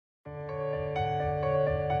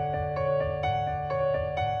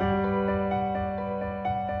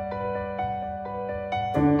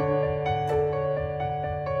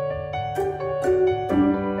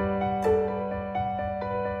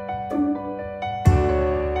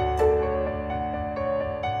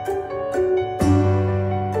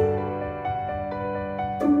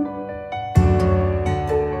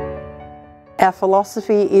Our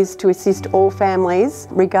philosophy is to assist all families,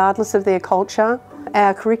 regardless of their culture.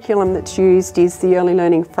 Our curriculum that's used is the Early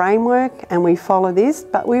Learning Framework, and we follow this,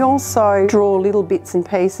 but we also draw little bits and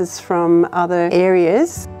pieces from other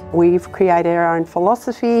areas. We've created our own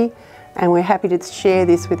philosophy, and we're happy to share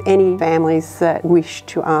this with any families that wish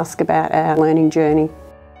to ask about our learning journey.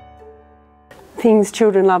 Things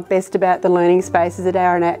children love best about the learning spaces at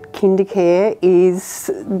Ararat KinderCare is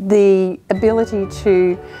the ability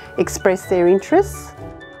to express their interests.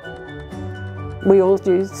 We all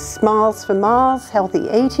do Smiles for Miles, healthy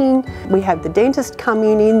eating. We have the dentist come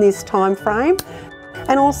in this time frame,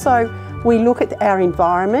 and also we look at our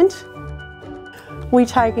environment. We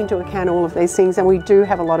take into account all of these things, and we do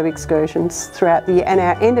have a lot of excursions throughout the year, and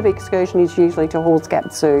our end of excursion is usually to Halls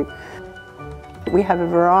Gap Zoo. We have a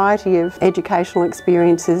variety of educational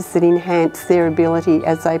experiences that enhance their ability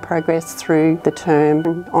as they progress through the term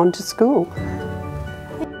and on to school.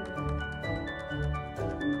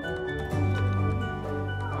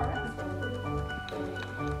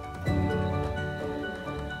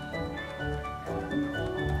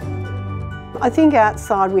 I think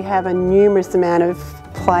outside we have a numerous amount of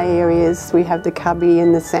play areas. We have the cubby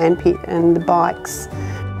and the sandpit and the bikes.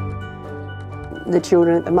 The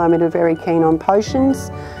children at the moment are very keen on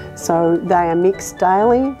potions, so they are mixed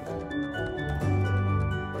daily.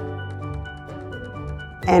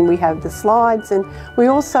 And we have the slides, and we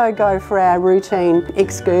also go for our routine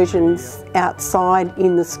excursions outside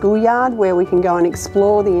in the schoolyard where we can go and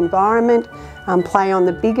explore the environment, play on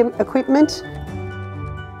the big equipment.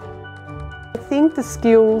 I think the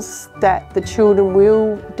skills that the children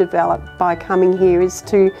will develop by coming here is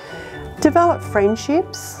to develop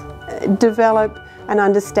friendships, develop an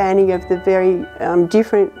understanding of the very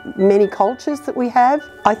many cultures that we have.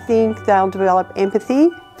 I think they'll develop empathy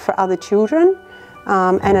for other children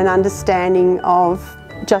and an understanding of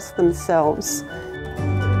just themselves.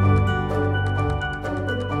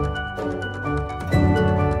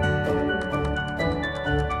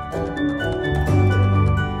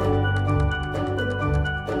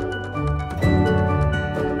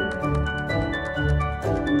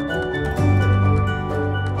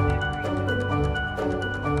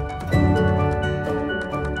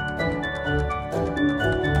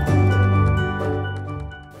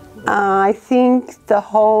 I think the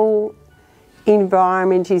whole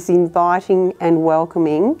environment is inviting and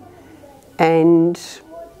welcoming, and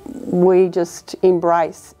we just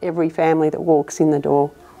embrace every family that walks in the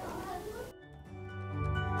door.